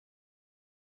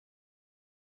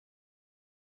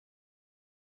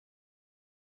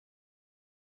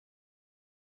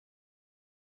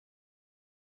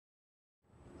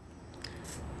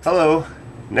Hello!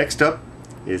 Next up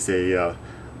is a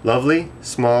lovely,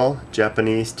 small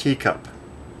Japanese teacup.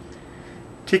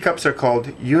 Teacups are called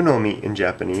Yunomi in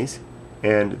Japanese,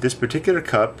 and this particular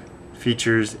cup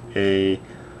features a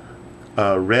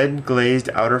red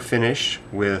glazed outer finish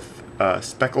with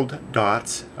speckled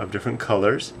dots of different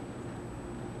colors.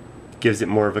 Gives it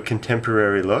more of a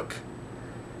contemporary look.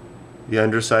 The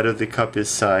underside of the cup is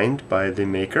signed by the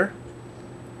maker.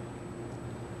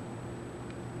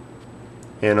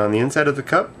 And on the inside of the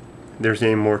cup, there's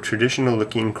a more traditional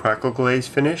looking crackle glaze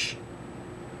finish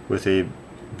with a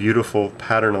beautiful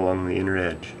pattern along the inner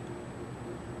edge.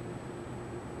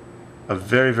 A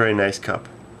very, very nice cup.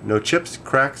 No chips,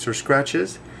 cracks, or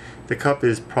scratches. The cup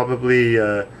is probably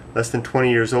less than 20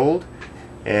 years old,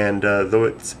 and though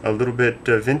it's a little bit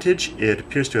vintage, it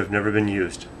appears to have never been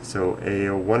used. So a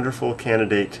wonderful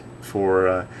candidate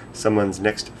for someone's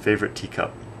next favorite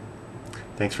teacup.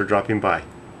 Thanks for dropping by.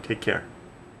 Take care.